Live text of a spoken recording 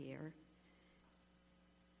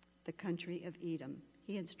the country of Edom.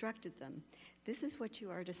 He instructed them, "This is what you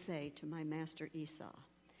are to say to my master Esau.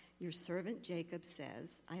 Your servant Jacob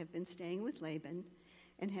says, I have been staying with Laban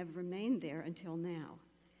and have remained there until now.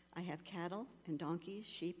 I have cattle and donkeys,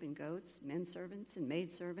 sheep and goats, men servants and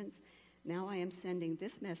maidservants. Now I am sending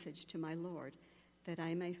this message to my Lord, that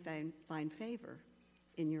I may find favor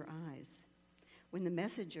in your eyes." When the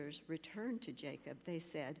messengers returned to Jacob, they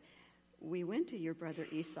said, "We went to your brother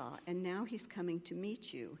Esau, and now he's coming to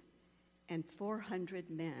meet you, and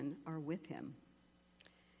 400 men are with him."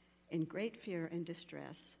 In great fear and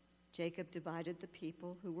distress, Jacob divided the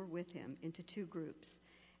people who were with him into two groups,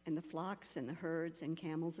 and the flocks and the herds and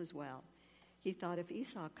camels as well. He thought, if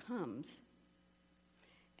Esau comes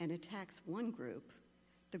and attacks one group,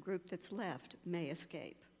 the group that's left may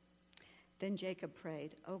escape. Then Jacob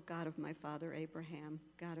prayed, "O God of my father Abraham,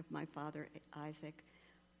 God of my father Isaac,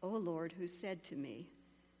 O Lord, who said to me,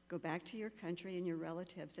 'Go back to your country and your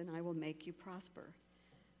relatives, and I will make you prosper.'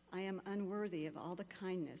 I am unworthy of all the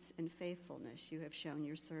kindness and faithfulness you have shown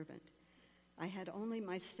your servant. I had only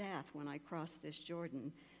my staff when I crossed this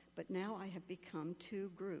Jordan, but now I have become two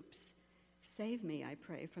groups. Save me, I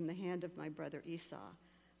pray, from the hand of my brother Esau,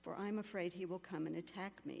 for I am afraid he will come and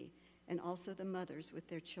attack me, and also the mothers with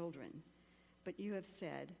their children. But you have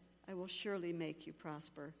said, I will surely make you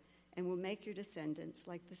prosper, and will make your descendants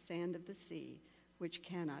like the sand of the sea, which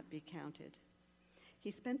cannot be counted."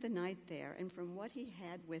 He spent the night there, and from what he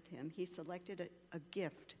had with him, he selected a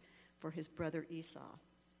gift for his brother Esau: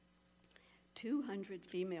 200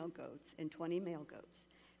 female goats and 20 male goats,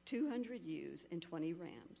 200 ewes and 20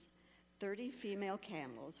 rams, 30 female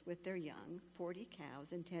camels with their young, 40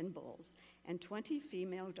 cows and 10 bulls, and 20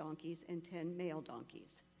 female donkeys and 10 male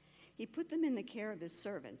donkeys. He put them in the care of his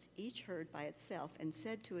servants, each herd by itself, and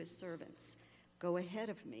said to his servants, "Go ahead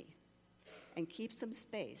of me and keep some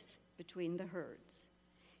space between the herds."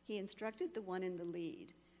 He instructed the one in the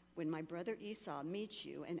lead, "When my brother Esau meets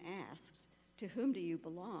you and asks, 'To whom do you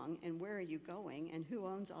belong, and where are you going, and who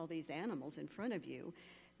owns all these animals in front of you?'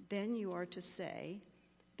 then you are to say,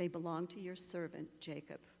 'They belong to your servant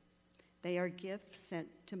Jacob. They are gifts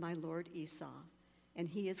sent to my lord Esau, and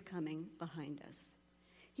he is coming behind us.'"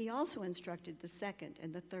 He also instructed the second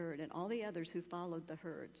and the third and all the others who followed the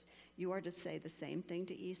herds, "You are to say the same thing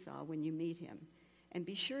to Esau when you meet him. And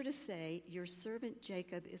be sure to say, 'Your servant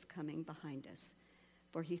Jacob is coming behind us.'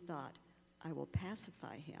 For he thought, 'I will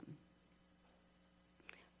pacify him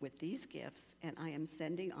with these gifts, and I am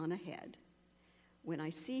sending on ahead. When I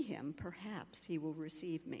see him, perhaps he will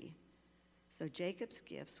receive me.' So Jacob's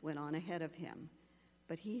gifts went on ahead of him,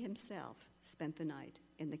 but he himself spent the night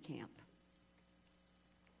in the camp."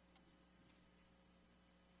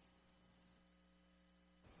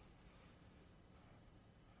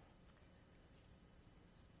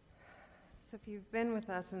 So if you've been with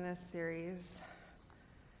us in this series,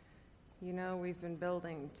 you know we've been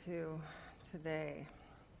building to today.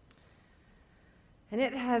 And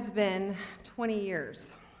it has been 20 years.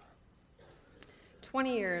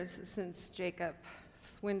 20 years since Jacob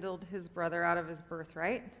swindled his brother out of his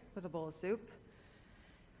birthright with a bowl of soup.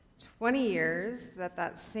 20 years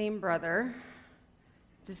that same brother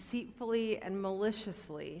deceitfully and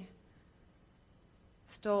maliciously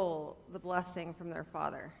stole the blessing from their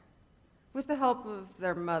father, with the help of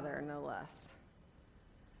their mother, no less.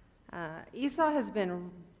 Esau has been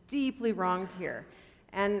deeply wronged here.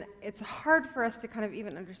 And it's hard for us to kind of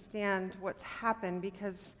even understand what's happened,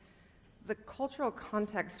 because the cultural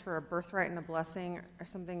context for a birthright and a blessing are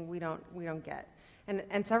something we don't get.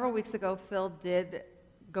 And several weeks ago, Phil did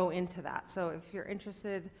go into that. So if you're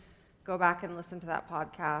interested, go back and listen to that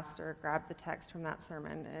podcast or grab the text from that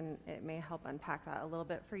sermon, and it may help unpack that a little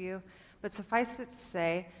bit for you. But suffice it to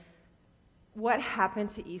say, what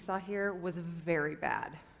happened to Esau here was very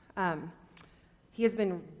bad. He has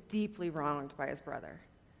been deeply wronged by his brother.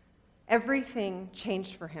 Everything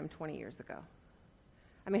changed for him 20 years ago.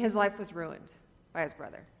 I mean, his life was ruined by his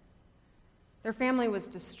brother. Their family was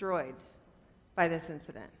destroyed by this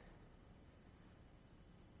incident.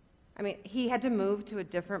 I mean, he had to move to a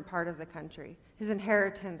different part of the country. His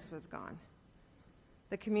inheritance was gone.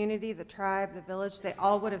 The community, the tribe, the village, they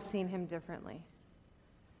all would have seen him differently.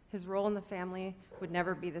 His role in the family would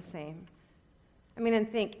never be the same. I mean,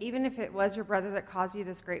 and think, even if it was your brother that caused you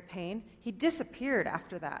this great pain, he disappeared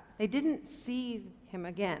after that. They didn't see him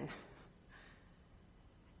again.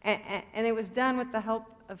 And it was done with the help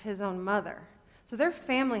of his own mother. So their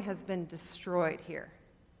family has been destroyed here.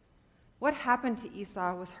 What happened to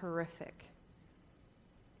Esau was horrific.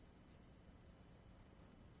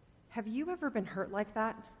 Have you ever been hurt like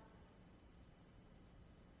that?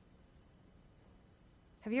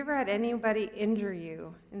 Have you ever had anybody injure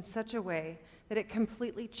you in such a way that it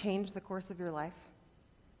completely changed the course of your life?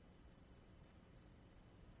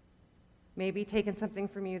 Maybe taken something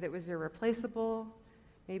from you that was irreplaceable,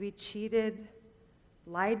 maybe cheated,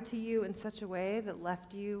 lied to you in such a way that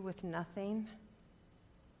left you with nothing.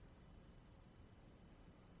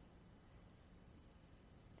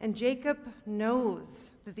 And Jacob knows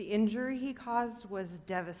that the injury he caused was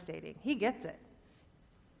devastating. He gets it.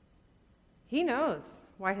 He knows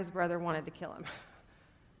why his brother wanted to kill him.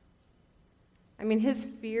 I mean, his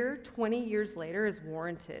fear 20 years later is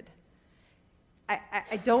warranted.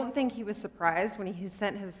 I don't think he was surprised when he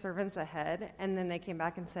sent his servants ahead, and then they came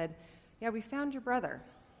back and said, yeah, we found your brother,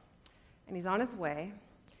 and he's on his way,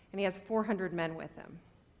 and he has 400 men with him.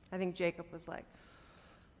 I think Jacob was like,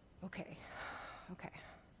 okay.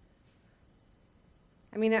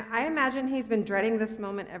 I mean, I imagine he's been dreading this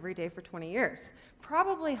moment every day for 20 years,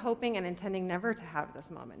 probably hoping and intending never to have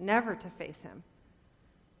this moment, never to face him.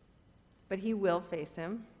 But he will face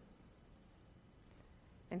him,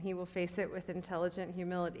 and he will face it with intelligent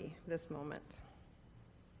humility this moment.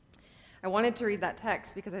 I wanted to read that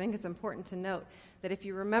text because I think it's important to note that if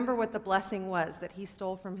you remember what the blessing was that he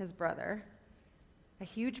stole from his brother, a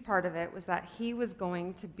huge part of it was that he was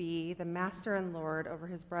going to be the master and lord over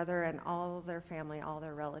his brother and all of their family, all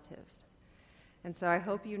their relatives. And so I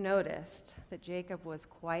hope you noticed that Jacob was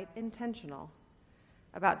quite intentional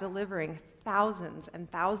about delivering thousands and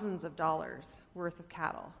thousands of dollars worth of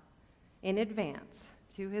cattle in advance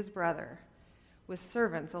to his brother, with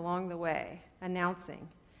servants along the way announcing,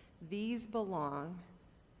 these belong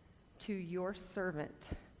to your servant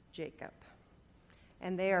Jacob,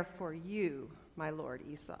 and they are for you, my lord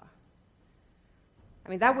Esau. I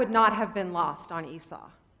mean, that would not have been lost on Esau.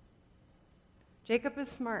 Jacob is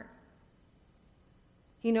smart.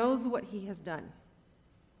 He knows what he has done.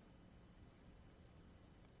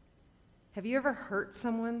 Have you ever hurt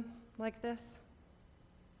someone like this?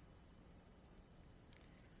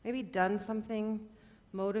 Maybe done something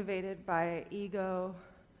motivated by ego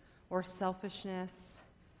or selfishness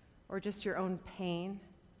or just your own pain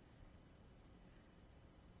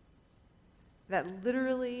that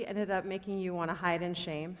literally ended up making you want to hide in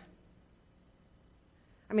shame?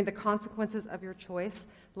 I mean, the consequences of your choice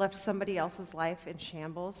left somebody else's life in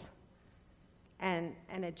shambles, and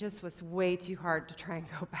it just was way too hard to try and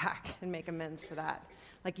go back and make amends for that.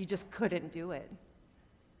 Like, you just couldn't do it.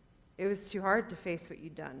 It was too hard to face what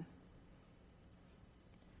you'd done.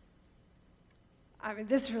 I mean,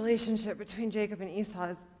 this relationship between Jacob and Esau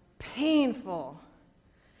is painful.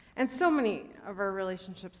 And so many of our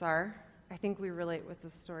relationships are. I think we relate with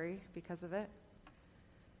this story because of it.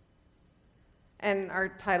 And our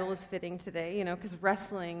title is fitting today, because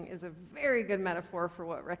wrestling is a very good metaphor for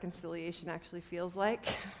what reconciliation actually feels like.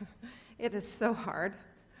 It is so hard.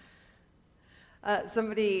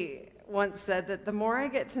 Somebody once said that the more I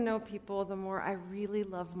get to know people, the more I really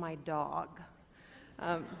love my dog.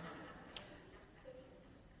 And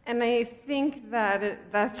I think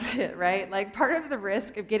that's it, right? Like, part of the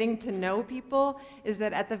risk of getting to know people is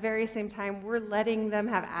that at the very same time, we're letting them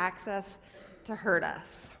have access to hurt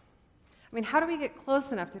us. I mean, how do we get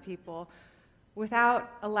close enough to people without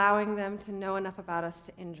allowing them to know enough about us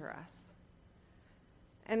to injure us?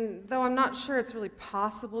 And though I'm not sure it's really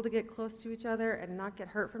possible to get close to each other and not get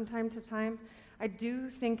hurt from time to time, I do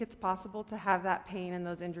think it's possible to have that pain and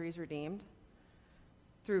those injuries redeemed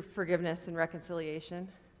through forgiveness and reconciliation,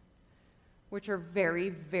 which are very,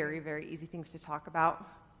 very, very easy things to talk about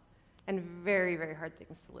and very, very hard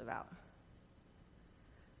things to live out.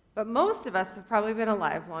 But most of us have probably been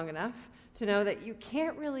alive long enough to know that you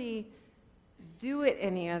can't really do it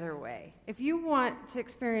any other way. If you want to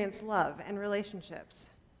experience love and relationships,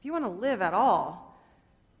 if you want to live at all,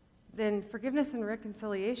 then forgiveness and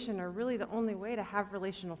reconciliation are really the only way to have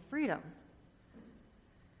relational freedom.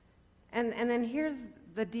 And then here's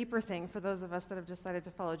the deeper thing for those of us that have decided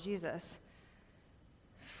to follow Jesus.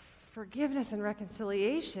 Forgiveness and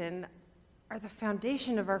reconciliation are the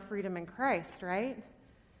foundation of our freedom in Christ, right?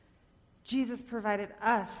 Jesus provided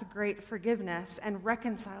us great forgiveness and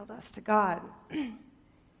reconciled us to God.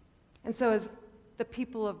 And so as the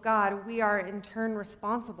people of God, we are in turn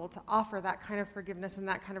responsible to offer that kind of forgiveness and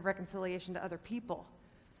that kind of reconciliation to other people.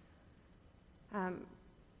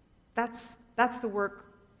 That's the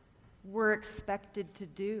work we're expected to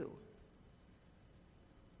do.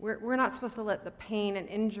 We're not supposed to let the pain and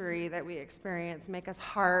injury that we experience make us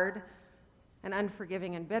hard and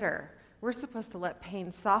unforgiving and bitter. We're supposed to let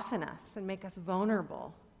pain soften us and make us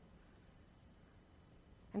vulnerable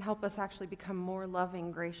and help us actually become more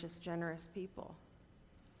loving, gracious, generous people.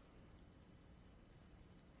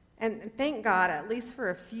 And thank God, at least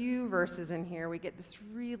for a few verses in here, we get this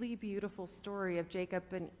really beautiful story of Jacob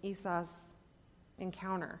and Esau's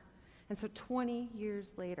encounter. And so 20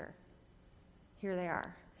 years later, here they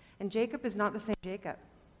are. And Jacob is not the same Jacob.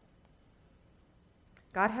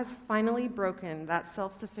 God has finally broken that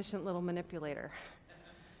self-sufficient little manipulator.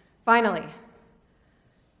 Finally.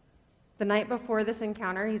 The night before this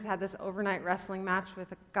encounter, he's had this overnight wrestling match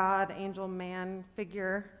with a God, angel, man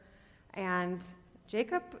figure. And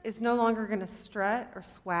Jacob is no longer going to strut or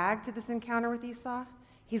swag to this encounter with Esau.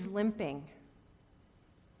 He's limping.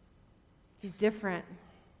 He's different.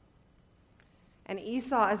 And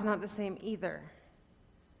Esau is not the same either.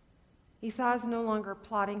 Esau is no longer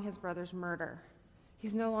plotting his brother's murder.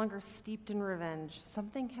 He's no longer steeped in revenge.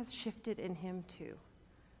 Something has shifted in him too.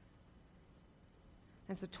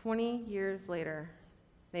 And so 20 years later,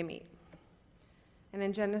 they meet. And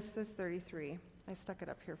in Genesis 33, I stuck it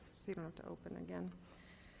up here so you don't have to open again.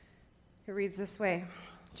 It reads this way.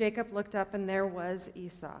 Jacob looked up, and there was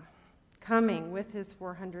Esau, coming with his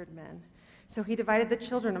 400 men. So he divided the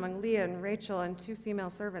children among Leah and Rachel and 2 female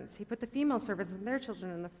servants. He put the female servants and their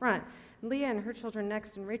children in the front, Leah and her children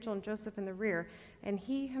next, and Rachel and Joseph in the rear. And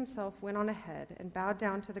he himself went on ahead and bowed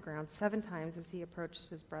down to the ground 7 times as he approached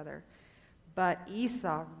his brother. But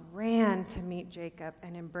Esau ran to meet Jacob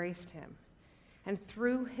and embraced him, and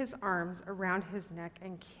threw his arms around his neck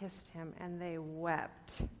and kissed him, and they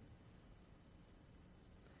wept.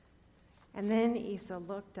 And then Esau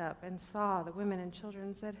looked up and saw the women and children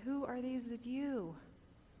and said, "Who are these with you?"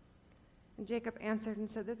 And Jacob answered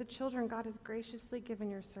and said, "They're the children God has graciously given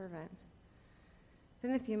your servant."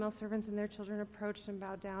 Then the female servants and their children approached and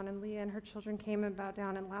bowed down, and Leah and her children came and bowed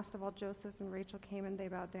down, and last of all Joseph and Rachel came and they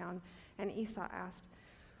bowed down. And Esau asked,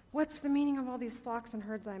 "What's the meaning of all these flocks and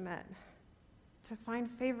herds I met? To find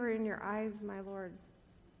favor in your eyes, my lord."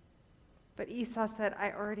 But Esau said,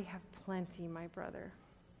 "I already have plenty, my brother.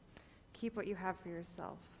 Keep what you have for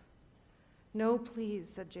yourself." "No, please,"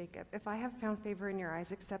 said Jacob. "If I have found favor in your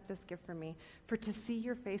eyes, accept this gift from me. For to see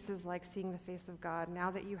your face is like seeing the face of God,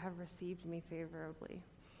 now that you have received me favorably.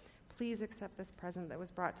 Please accept this present that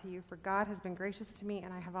was brought to you, for God has been gracious to me,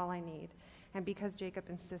 and I have all I need." And because Jacob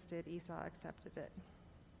insisted, Esau accepted it.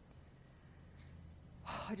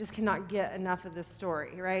 Oh, I just cannot get enough of this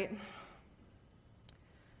story, right?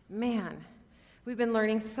 Man, we've been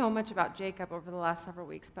learning so much about Jacob over the last several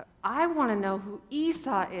weeks, but I want to know who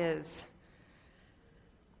Esau is.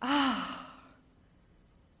 I'm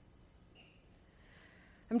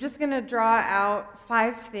just going to draw out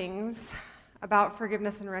 5 things about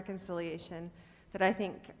forgiveness and reconciliation that I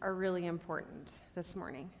think are really important this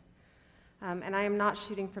morning. And I am not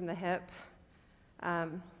shooting from the hip.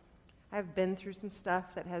 I've been through some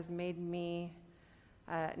stuff that has made me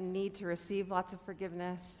need to receive lots of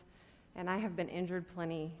forgiveness, and I have been injured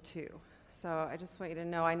plenty too. So I just want you to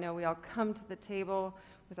know, I know we all come to the table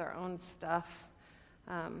with our own stuff,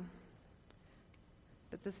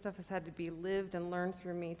 but this stuff has had to be lived and learned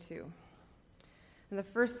through me too. And the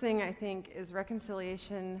first thing I think is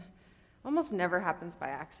reconciliation almost never happens by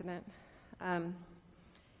accident.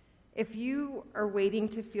 If you are waiting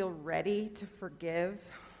to feel ready to forgive,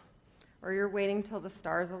 or you're waiting till the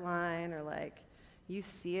stars align, or like you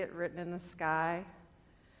see it written in the sky,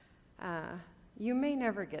 you may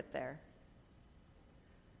never get there.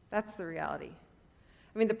 That's the reality.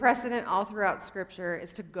 I mean, the precedent all throughout Scripture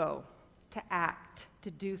is to go, to act,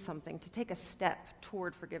 to do something, to take a step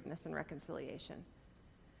toward forgiveness and reconciliation,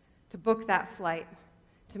 to book that flight,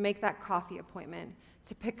 to make that coffee appointment,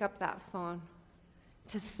 to pick up that phone,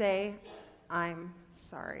 to say, "I'm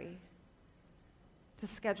sorry," to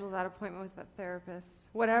schedule that appointment with that therapist,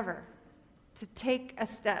 whatever, to take a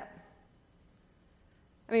step.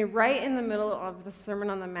 I mean, right in the middle of the Sermon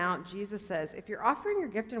on the Mount, Jesus says, if you're offering your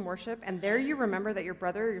gift in worship and there you remember that your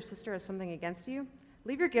brother or your sister has something against you,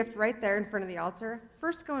 leave your gift right there in front of the altar.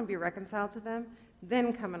 First go and be reconciled to them,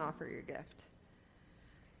 then come and offer your gift.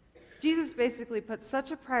 Jesus basically puts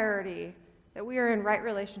such a priority that we are in right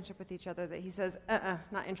relationship with each other that he says,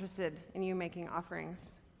 not interested in you making offerings,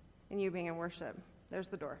 in you being in worship. There's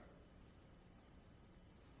the door.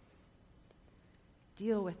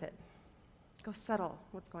 Deal with it. Go settle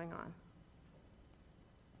what's going on.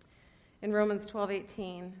 In Romans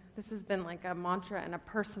 12:18, this has been like a mantra and a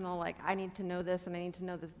personal, like, I need to know this and I need to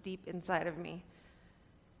know this deep inside of me.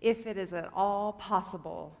 If it is at all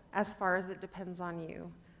possible, as far as it depends on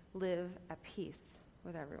you, live at peace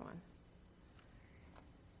with everyone.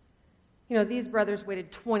 You know, these brothers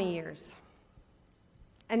waited 20 years.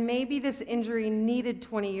 And maybe this injury needed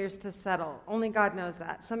 20 years to settle. Only God knows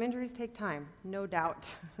that. Some injuries take time, no doubt.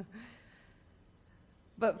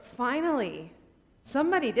 But finally,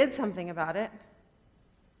 Somebody did something about it.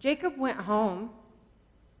 Jacob went home.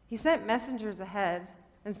 He sent messengers ahead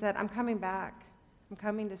and said, I'm coming back. I'm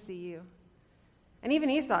coming to see you. And even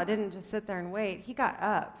Esau didn't just sit there and wait. He got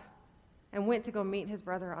up and went to go meet his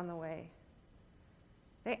brother on the way.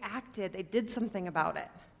 They acted. They did something about it.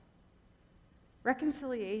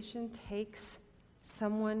 Reconciliation takes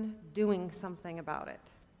someone doing something about it.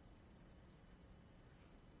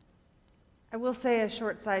 I will say a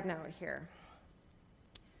short side note here.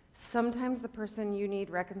 Sometimes the person you need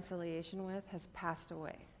reconciliation with has passed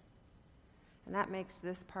away. And that makes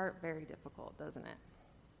this part very difficult, doesn't it?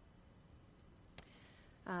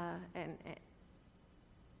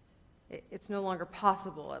 It's no longer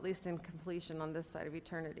possible, at least in completion on this side of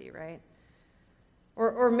eternity, right?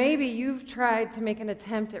 Or maybe you've tried to make an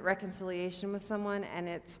attempt at reconciliation with someone and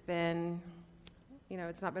it's been,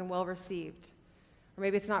 it's not been well received. Or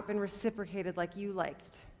maybe it's not been reciprocated like you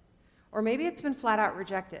liked. Or maybe it's been flat out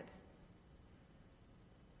rejected.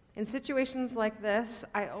 In situations like this,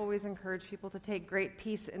 I always encourage people to take great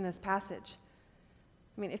peace in this passage.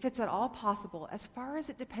 I mean, if it's at all possible, as far as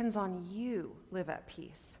it depends on you, live at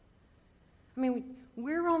peace. I mean,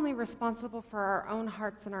 we're only responsible for our own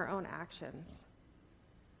hearts and our own actions.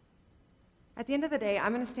 At the end of the day,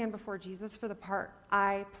 I'm going to stand before Jesus for the part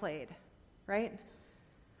I played, right?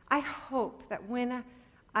 I hope that when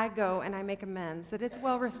I go and I make amends, that it's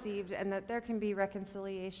well received and that there can be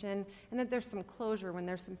reconciliation and that there's some closure when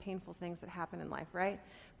there's some painful things that happen in life, right?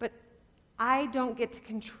 But I don't get to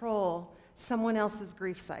control someone else's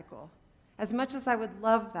grief cycle. As much as I would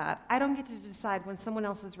love that, I don't get to decide when someone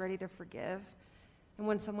else is ready to forgive and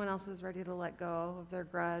when someone else is ready to let go of their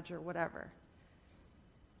grudge or whatever.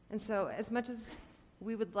 And so as much as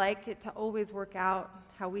we would like it to always work out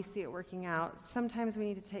how we see it working out, sometimes we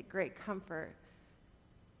need to take great comfort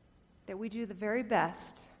that we do the very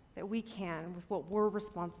best that we can with what we're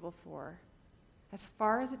responsible for. As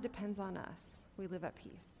far as it depends on us, we live at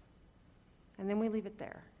peace. And then we leave it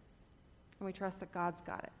there. And we trust that God's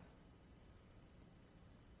got it.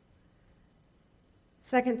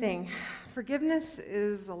 Second thing, forgiveness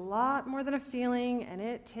is a lot more than a feeling, and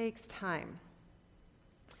it takes time.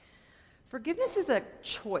 Forgiveness is a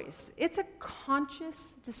choice. It's a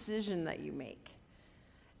conscious decision that you make.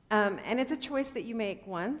 And it's a choice that you make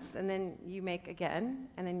once, and then you make again,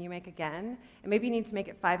 and then you make again. And maybe you need to make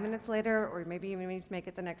it 5 minutes later, or maybe you need to make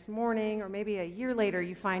it the next morning, or maybe a year later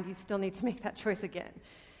you find you still need to make that choice again.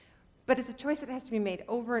 But it's a choice that has to be made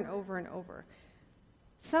over and over and over.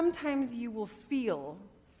 Sometimes you will feel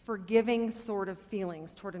forgiving sort of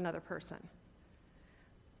feelings toward another person.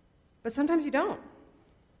 But sometimes you don't.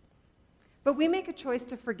 But we make a choice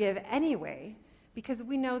to forgive anyway because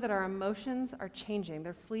we know that our emotions are changing.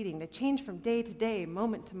 They're fleeting. They change from day to day,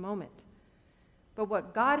 moment to moment. But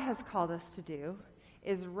what God has called us to do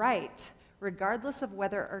is right, regardless of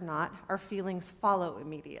whether or not our feelings follow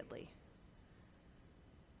immediately.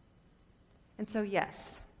 And so,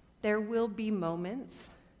 yes, there will be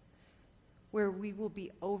moments where we will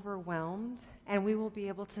be overwhelmed and we will be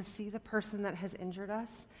able to see the person that has injured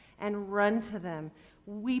us and run to them,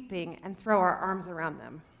 weeping, and throw our arms around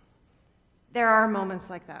them. There are moments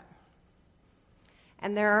like that.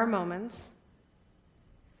 And there are moments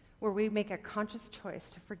where we make a conscious choice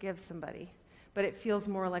to forgive somebody, but it feels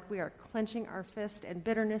more like we are clenching our fist and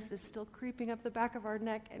bitterness is still creeping up the back of our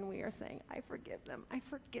neck and we are saying, I forgive them, I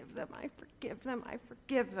forgive them, I forgive them, I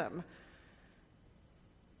forgive them.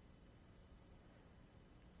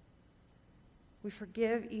 We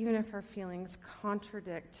forgive even if our feelings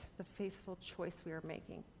contradict the faithful choice we are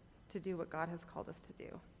making to do what God has called us to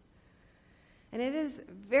do. And it is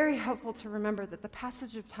very helpful to remember that the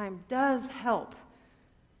passage of time does help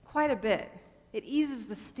quite a bit. It eases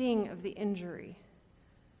the sting of the injury.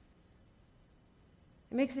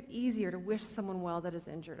 It makes it easier to wish someone well that has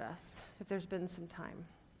injured us if there's been some time.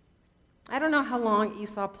 I don't know how long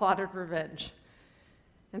Esau plotted revenge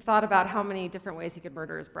and thought about how many different ways he could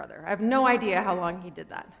murder his brother. I have no idea how long he did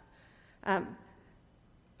that. I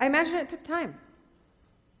imagine it took time.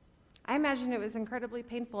 I imagine it was incredibly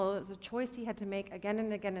painful. It was a choice he had to make again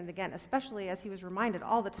and again and again, especially as he was reminded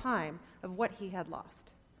all the time of what he had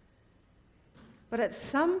lost. But at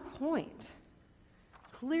some point,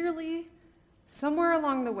 clearly, somewhere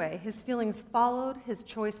along the way, his feelings followed his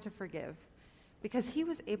choice to forgive because he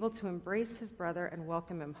was able to embrace his brother and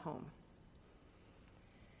welcome him home.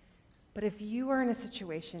 But if you are in a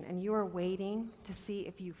situation and you are waiting to see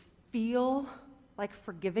if you feel like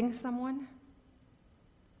forgiving someone,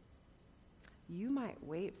 you might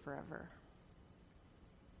wait forever.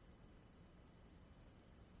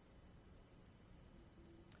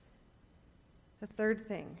 The third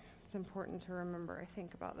thing, that's important to remember, I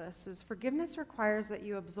think, about this, is forgiveness requires that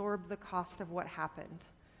you absorb the cost of what happened.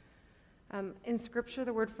 In Scripture,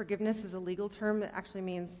 the word forgiveness is a legal term that actually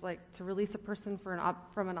means like to release a person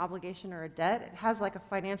from an obligation or a debt. It has like a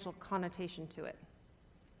financial connotation to it.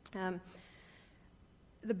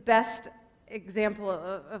 The best example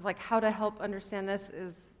of like how to help understand this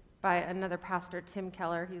is by another pastor, Tim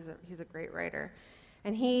Keller. He's a great writer.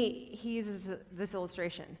 And he uses this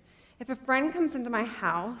illustration. If a friend comes into my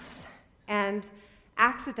house and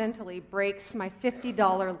accidentally breaks my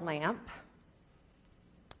 $50 lamp,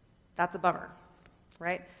 that's a bummer,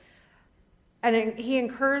 right? And he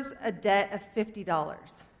incurs a debt of $50.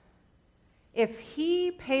 If he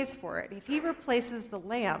pays for it, if he replaces the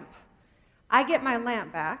lamp, I get my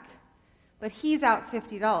lamp back, but he's out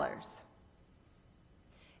 $50.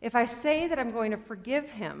 If I say that I'm going to forgive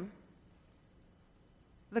him,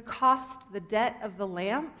 the cost, the debt of the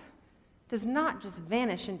lamp, does not just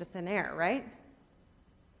vanish into thin air, right?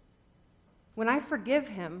 When I forgive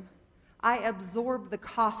him, I absorb the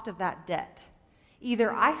cost of that debt.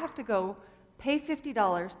 Either I have to go pay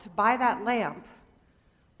 $50 to buy that lamp,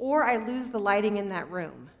 or I lose the lighting in that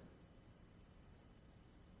room.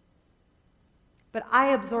 But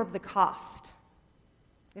I absorb the cost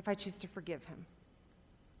if I choose to forgive him.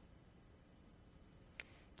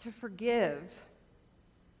 To forgive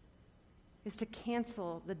is to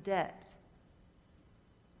cancel the debt,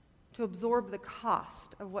 to absorb the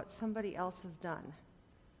cost of what somebody else has done.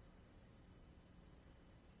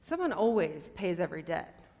 Someone always pays every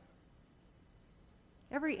debt.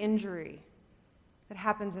 Every injury that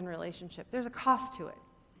happens in relationship, there's a cost to it.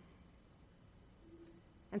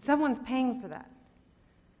 And someone's paying for that.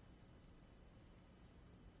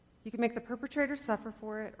 You can make the perpetrator suffer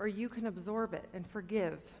for it, or you can absorb it and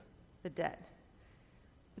forgive the debt.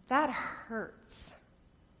 But that hurts.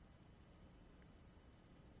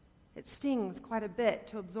 It stings quite a bit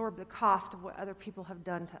to absorb the cost of what other people have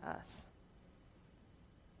done to us.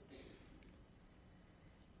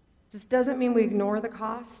 This doesn't mean we ignore the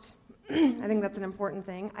cost. I think that's an important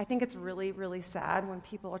thing. I think it's really, really sad when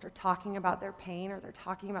people are talking about their pain or they're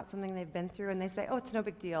talking about something they've been through and they say, oh, it's no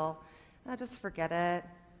big deal. Oh, just forget it.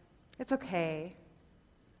 It's okay.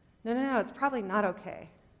 No, it's probably not okay.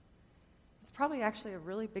 It's probably actually a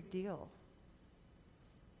really big deal.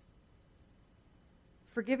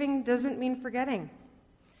 Forgiving doesn't mean forgetting.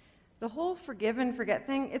 The whole forgive and forget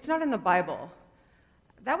thing, it's not in the Bible.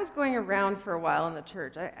 That was going around for a while in the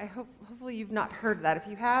church. Hopefully you've not heard that. If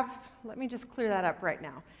you have, let me just clear that up right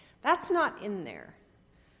now. That's not in there.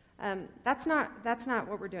 That's not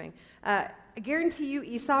what we're doing. I guarantee you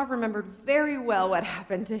Esau remembered very well what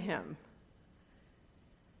happened to him.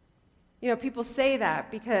 You know, people say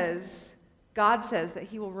that because God says that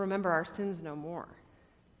he will remember our sins no more.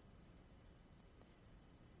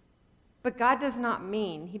 But God does not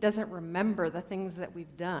mean he doesn't remember the things that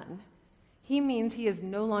we've done. He means he is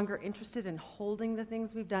no longer interested in holding the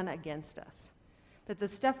things we've done against us. That the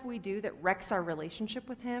stuff we do that wrecks our relationship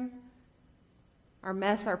with him, our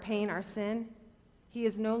mess, our pain, our sin, he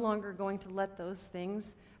is no longer going to let those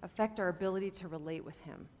things affect our ability to relate with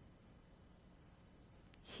him.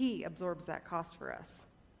 He absorbs that cost for us.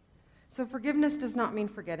 So forgiveness does not mean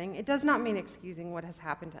forgetting. It does not mean excusing what has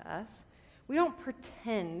happened to us. We don't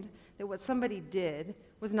pretend that what somebody did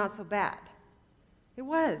was not so bad. It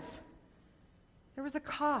was. There was a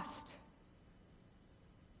cost.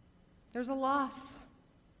 There's a loss.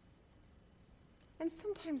 And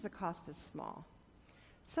sometimes the cost is small.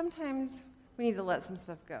 Sometimes we need to let some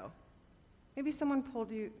stuff go. Maybe someone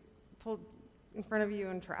pulled in front of you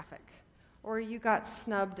in traffic, or you got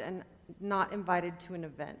snubbed and not invited to an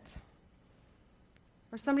event,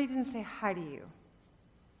 or somebody didn't say hi to you.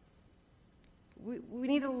 We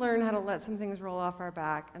need to learn how to let some things roll off our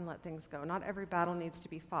back and let things go. Not every battle needs to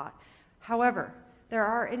be fought. However, there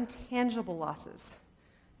are intangible losses,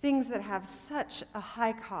 things that have such a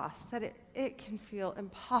high cost that it can feel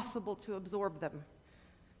impossible to absorb them.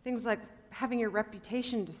 Things like having your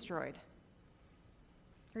reputation destroyed,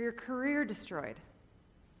 or your career destroyed,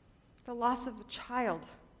 the loss of a child,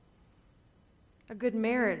 a good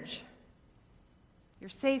marriage, your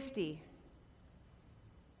safety.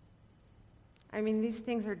 I mean, these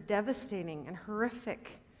things are devastating and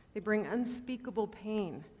horrific. They bring unspeakable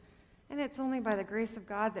pain. And it's only by the grace of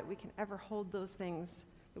God that we can ever hold those things,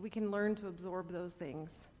 that we can learn to absorb those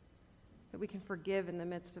things, that we can forgive in the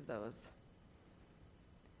midst of those.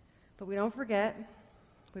 But we don't forget.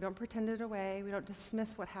 We don't pretend it away. We don't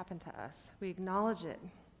dismiss what happened to us. We acknowledge it.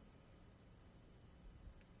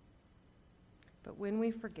 But when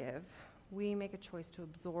we forgive, we make a choice to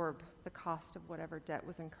absorb the cost of whatever debt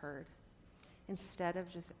was incurred. instead of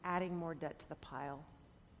just adding more debt to the pile.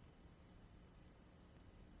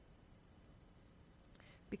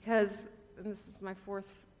 Because, and this is my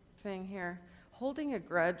fourth thing here, holding a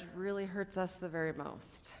grudge really hurts us the very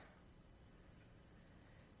most.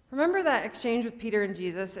 Remember that exchange with Peter and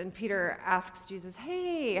Jesus, and Peter asks Jesus,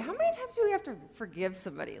 hey, how many times do we have to forgive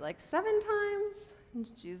somebody? Like 7 times?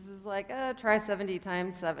 And Jesus is like, try 70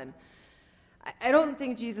 times 7. I don't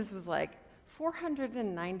think Jesus was like,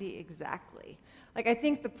 490 exactly. Like, I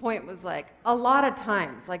think the point was like, a lot of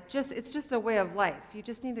times, like it's just a way of life. You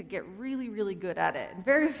just need to get really, really good at it and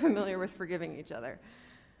very familiar with forgiving each other.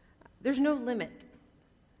 There's no limit.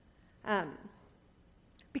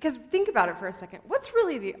 Because think about it for a second. What's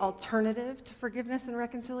really the alternative to forgiveness and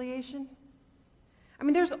reconciliation? I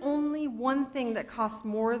mean, there's only one thing that costs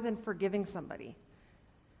more than forgiving somebody.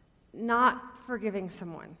 Not forgiving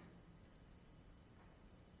someone.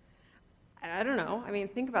 I don't know. I mean,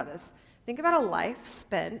 think about this. Think about a life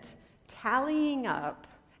spent tallying up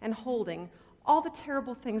and holding all the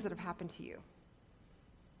terrible things that have happened to you.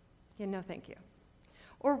 Yeah, no thank you.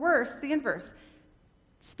 Or worse, the inverse.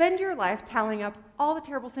 Spend your life tallying up all the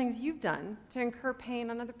terrible things you've done to incur pain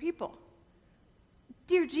on other people.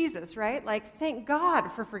 Dear Jesus, right? Like, thank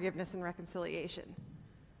God for forgiveness and reconciliation.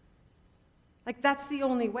 Like, that's the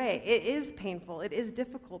only way. It is painful, it is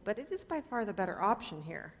difficult, but it is by far the better option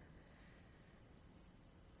here.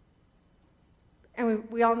 And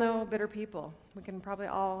we all know bitter people. We can probably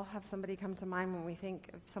all have somebody come to mind when we think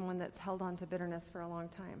of someone that's held on to bitterness for a long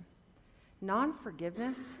time.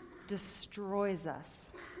 Non-forgiveness destroys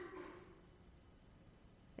us.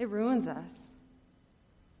 It ruins us.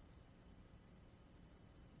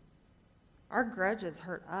 Our grudges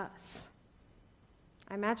hurt us.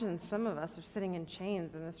 I imagine some of us are sitting in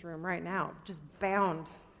chains in this room right now, just bound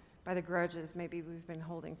by the grudges maybe we've been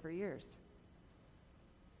holding for years.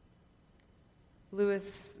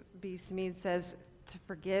 Lewis B. Smead says, to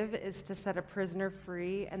forgive is to set a prisoner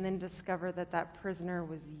free and then discover that that prisoner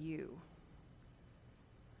was you.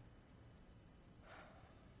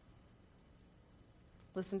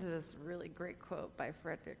 Listen to this really great quote by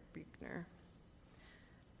Frederick Buechner.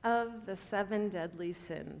 Of the 7 deadly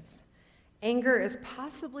sins, anger is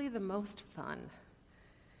possibly the most fun.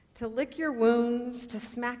 To lick your wounds, to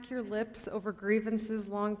smack your lips over grievances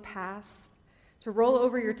long past, to roll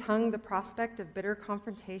over your tongue the prospect of bitter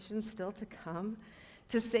confrontations still to come,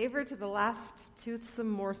 to savor to the last toothsome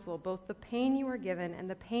morsel both the pain you are given and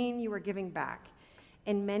the pain you are giving back.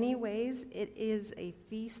 In many ways, it is a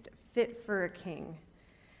feast fit for a king.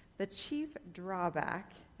 The chief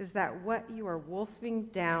drawback is that what you are wolfing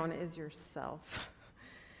down is yourself.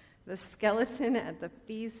 The skeleton at the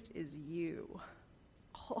feast is you.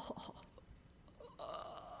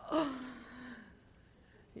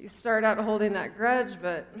 You start out holding that grudge,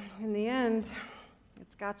 but in the end,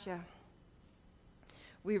 it's got you.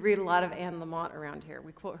 We read a lot of Anne Lamott around here.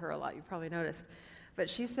 We quote her a lot, you probably noticed. But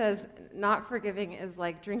she says, not forgiving is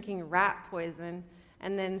like drinking rat poison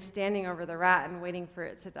and then standing over the rat and waiting for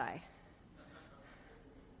it to die.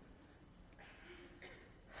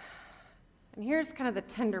 And here's kind of the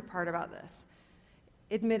tender part about this.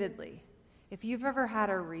 Admittedly, if you've ever had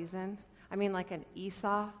a reason, I mean like an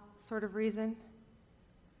Esau sort of reason,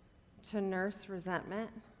 to nurse resentment,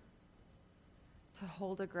 to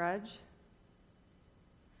hold a grudge,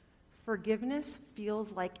 forgiveness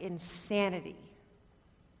feels like insanity.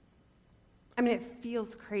 I mean, it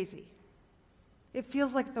feels crazy. It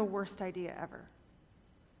feels like the worst idea ever.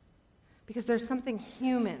 Because there's something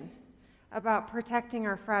human about protecting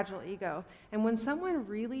our fragile ego. And when someone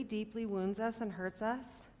really deeply wounds us and hurts us,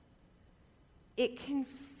 it can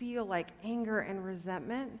feel like anger and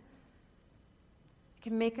resentment. It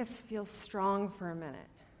can make us feel strong for a minute.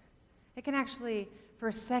 It can actually, for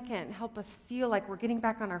a second, help us feel like we're getting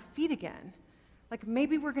back on our feet again. Like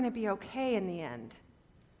maybe we're going to be okay in the end.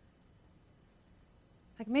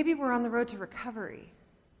 Like maybe we're on the road to recovery.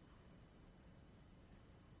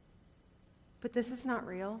 But this is not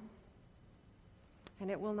real,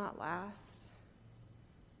 and it will not last.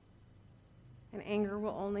 And anger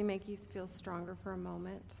will only make you feel stronger for a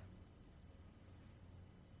moment.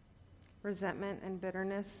 Resentment and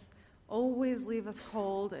bitterness always leave us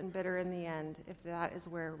cold and bitter in the end if that is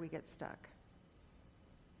where we get stuck.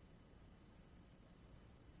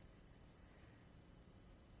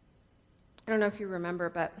 I don't know if you remember,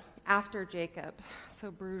 but after Jacob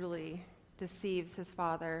so brutally deceives his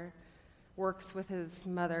father, works with his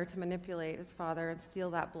mother to manipulate his father and steal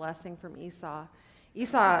that blessing from Esau,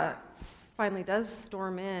 Esau finally does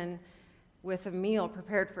storm in with a meal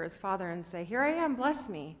prepared for his father and say, "Here I am, bless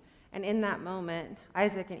me." And in that moment,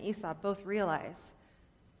 Isaac and Esau both realize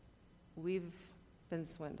we've been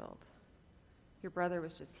swindled. Your brother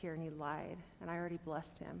was just here and he lied, and I already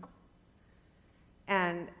blessed him.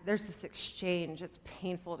 And there's this exchange. It's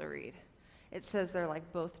painful to read. It says they're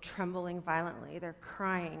like both trembling violently. They're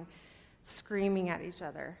crying, screaming at each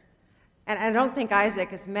other. And I don't think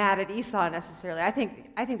Isaac is mad at Esau necessarily. I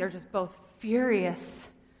think they're just both furious.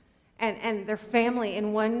 And their family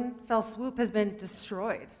in one fell swoop has been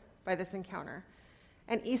destroyed by this encounter.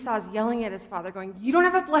 And Esau's yelling at his father going, "You don't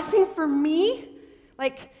have a blessing for me?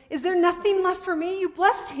 Like, is there nothing left for me? You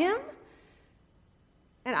blessed him?"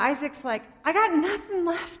 And Isaac's like, "I got nothing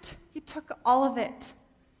left. He took all of it.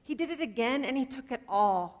 He did it again, and he took it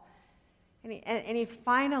all." And he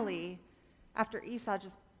finally, after Esau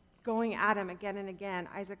just going at him again and again,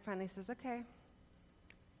 Isaac finally says, "Okay,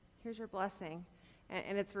 here's your blessing."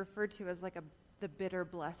 And it's referred to as like the bitter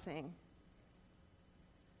blessing.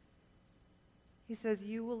 He says,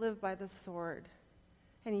 "You will live by the sword,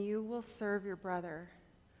 and you will serve your brother.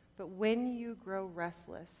 But when you grow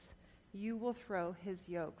restless, you will throw his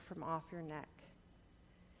yoke from off your neck."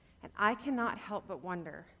 And I cannot help but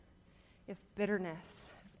wonder if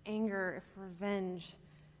bitterness, if anger, if revenge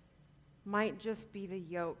might just be the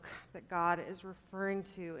yoke that God is referring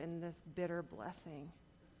to in this bitter blessing.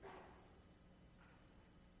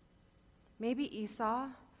 Maybe Esau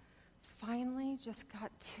finally just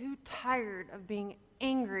got too tired of being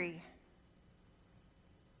angry.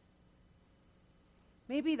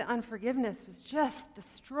 Maybe the unforgiveness was just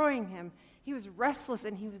destroying him. He was restless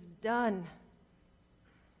and he was done.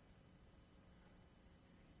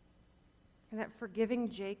 And that forgiving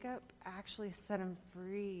Jacob actually set him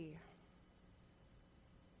free.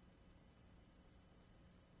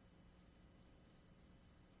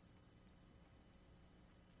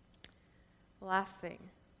 Last thing,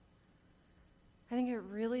 I think it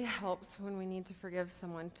really helps when we need to forgive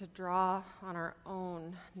someone to draw on our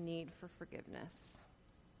own need for forgiveness.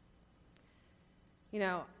 You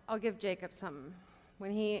know, I'll give Jacob something.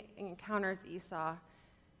 When he encounters Esau,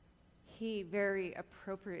 he very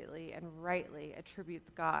appropriately and rightly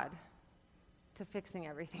attributes God to fixing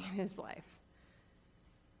everything in his life.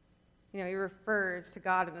 You know, he refers to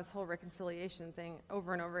God in this whole reconciliation thing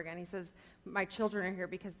over and over again. He says, "My children are here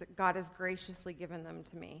because God has graciously given them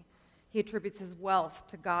to me." He attributes his wealth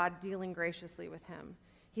to God dealing graciously with him.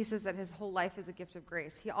 He says that his whole life is a gift of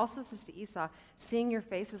grace. He also says to Esau, "Seeing your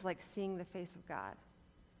face is like seeing the face of God."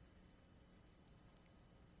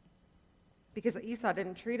 Because Esau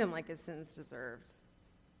didn't treat him like his sins deserved.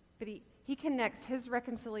 But he connects his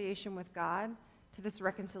reconciliation with God to this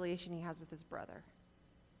reconciliation he has with his brother.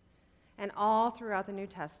 And all throughout the New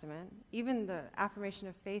Testament, even the affirmation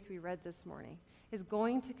of faith we read this morning, is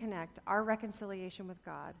going to connect our reconciliation with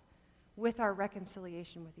God with our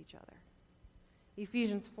reconciliation with each other.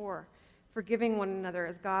 Ephesians 4, forgiving one another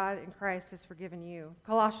as God in Christ has forgiven you.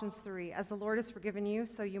 Colossians 3, as the Lord has forgiven you,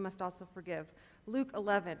 so you must also forgive. Luke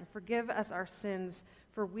 11, forgive us our sins,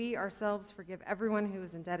 for we ourselves forgive everyone who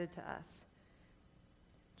is indebted to us.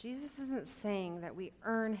 Jesus isn't saying that we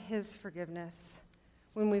earn his forgiveness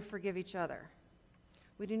when we forgive each other.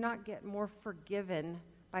 We do not get more forgiven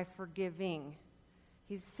by forgiving.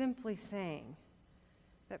 He's simply saying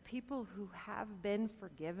that people who have been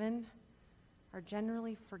forgiven are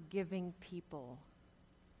generally forgiving people.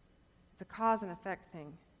 It's a cause and effect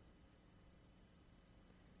thing.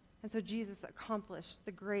 And so Jesus accomplished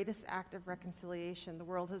the greatest act of reconciliation the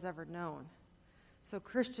world has ever known. So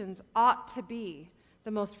Christians ought to be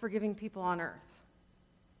the most forgiving people on earth.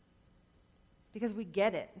 Because we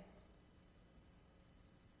get it.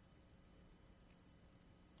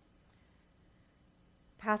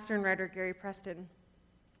 Pastor and writer Gary Preston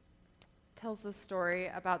tells this story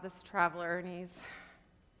about this traveler, and he's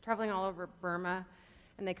traveling all over Burma,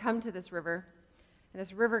 and they come to this river, and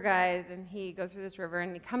this river guide, and he goes through this river,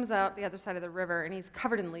 and he comes out the other side of the river, and he's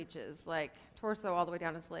covered in leeches, like torso all the way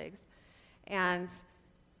down his legs. And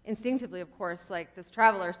instinctively, of course, like this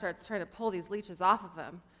traveler starts trying to pull these leeches off of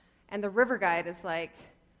him. And the river guide is like,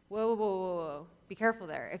 whoa, whoa, whoa, whoa, be careful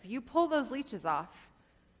there. If you pull those leeches off,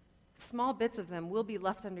 small bits of them will be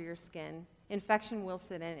left under your skin. Infection will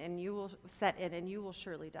set in, and you will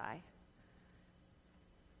surely die.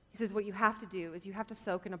 He says what you have to do is you have to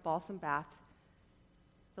soak in a balsam bath.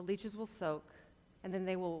 The leeches will soak, and then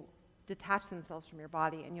they will detach themselves from your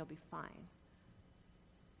body, and you'll be fine.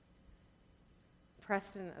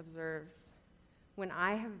 Preston observes, when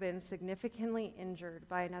I have been significantly injured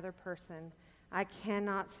by another person, I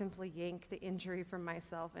cannot simply yank the injury from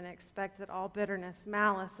myself and expect that all bitterness,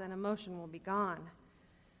 malice, and emotion will be gone.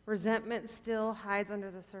 Resentment still hides under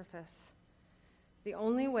the surface. The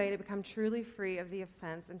only way to become truly free of the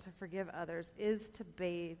offense and to forgive others is to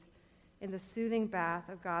bathe in the soothing bath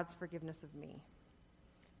of God's forgiveness of me.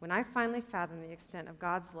 When I finally fathom the extent of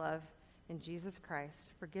God's love in Jesus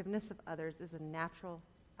Christ, forgiveness of others is a natural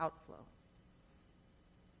outflow.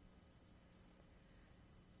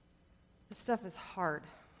 This stuff is hard,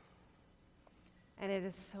 and it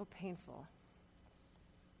is so painful.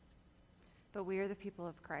 But we are the people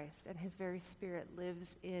of Christ, and his very Spirit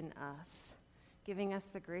lives in us, giving us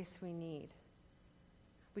the grace we need.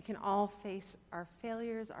 We can all face our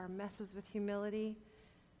failures, our messes with humility,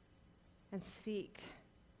 and seek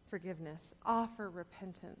forgiveness, offer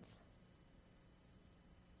repentance.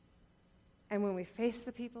 And when we face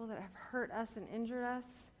the people that have hurt us and injured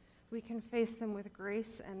us, we can face them with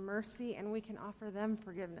grace and mercy, and we can offer them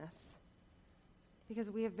forgiveness because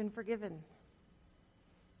we have been forgiven.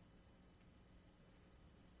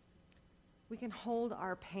 We can hold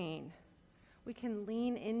our pain. We can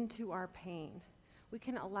lean into our pain. We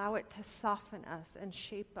can allow it to soften us and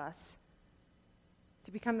shape us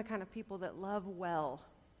to become the kind of people that love well,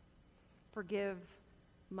 forgive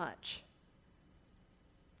much,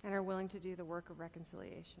 and are willing to do the work of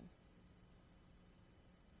reconciliation.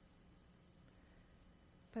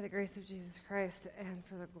 By the grace of Jesus Christ and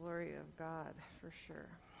for the glory of God, for sure.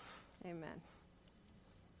 Amen.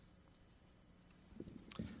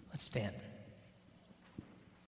 Let's stand.